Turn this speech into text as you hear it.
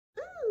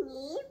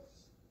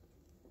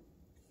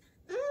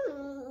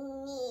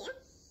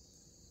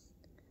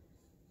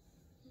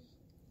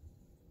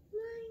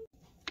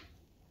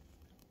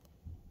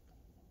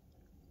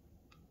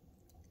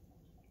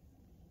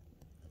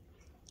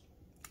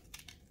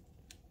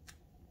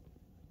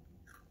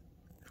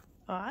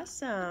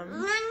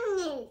Awesome.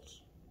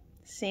 Sandwich.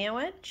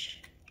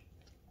 Sandwich?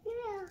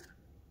 Yeah.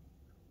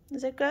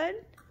 Is it good?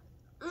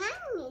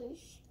 Sandwich.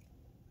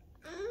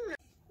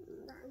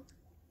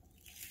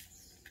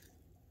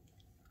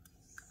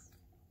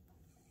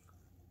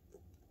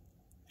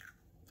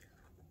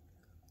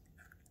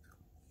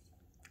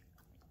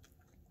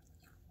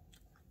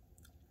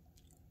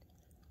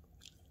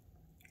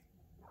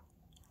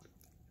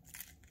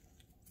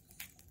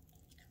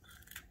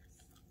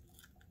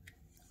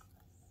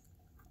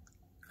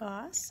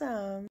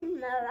 Awesome.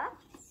 Mama.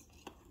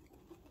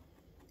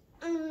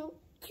 1,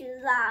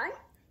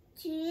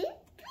 2,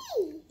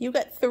 3. You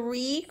got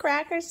 3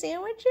 cracker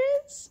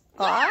sandwiches?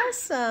 Yeah.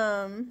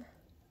 Awesome.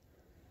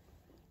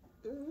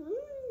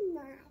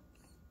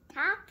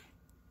 Top.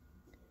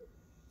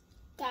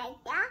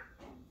 Dada.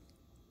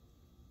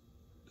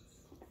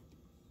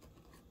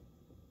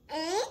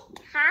 And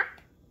top.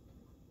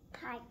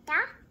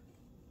 Dada.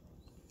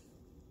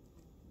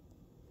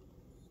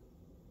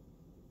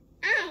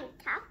 And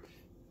top.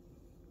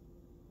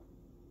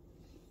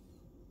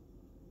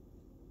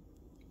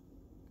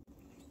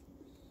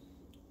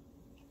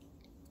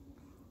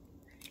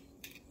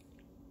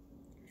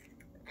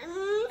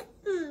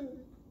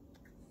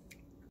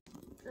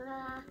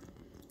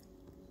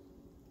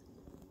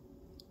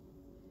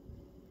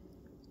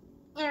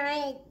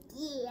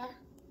 Yeah.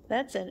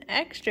 That's an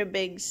extra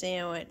big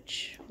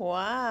sandwich.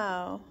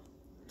 Wow.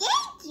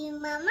 Thank you,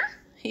 Mama.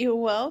 You're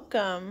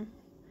welcome.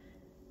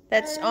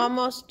 That's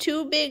almost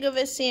too big of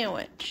a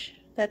sandwich.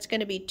 That's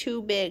going to be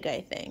too big,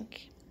 I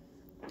think.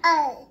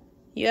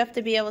 You have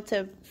to be able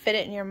to fit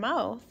it in your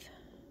mouth.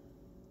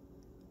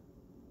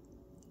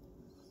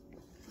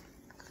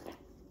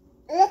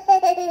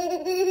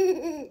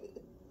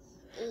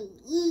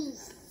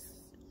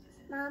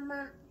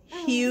 Mama.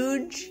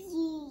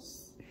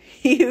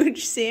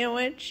 Huge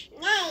sandwich.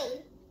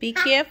 Nay. Be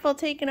careful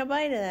taking a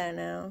bite of that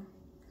now.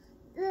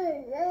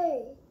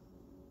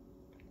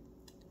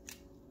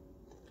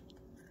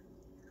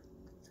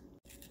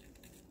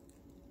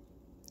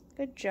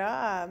 Good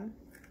job.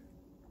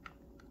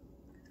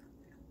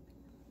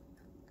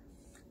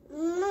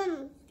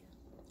 Mmm.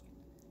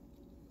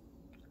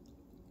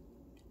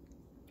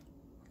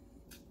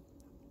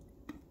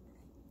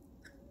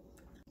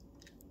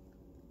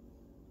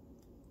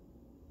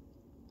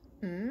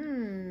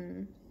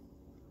 Mmm.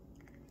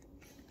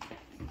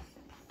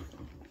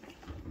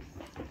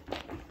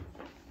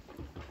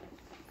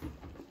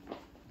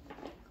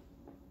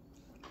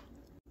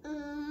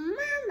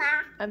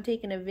 Mama. I'm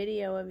taking a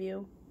video of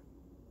you.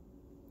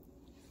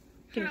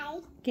 Hi.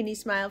 Can you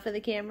smile for the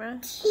camera?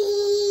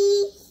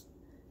 Cheese.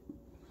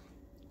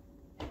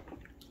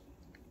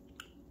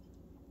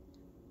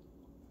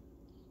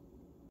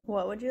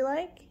 What would you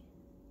like?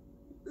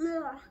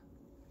 More.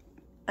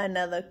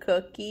 Another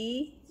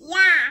cookie?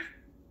 Yeah.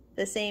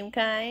 The same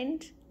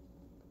kind?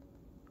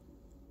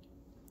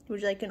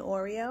 Would you like an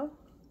Oreo?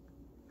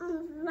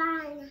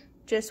 One.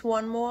 Just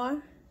one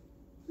more?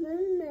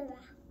 More.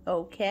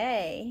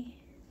 Okay.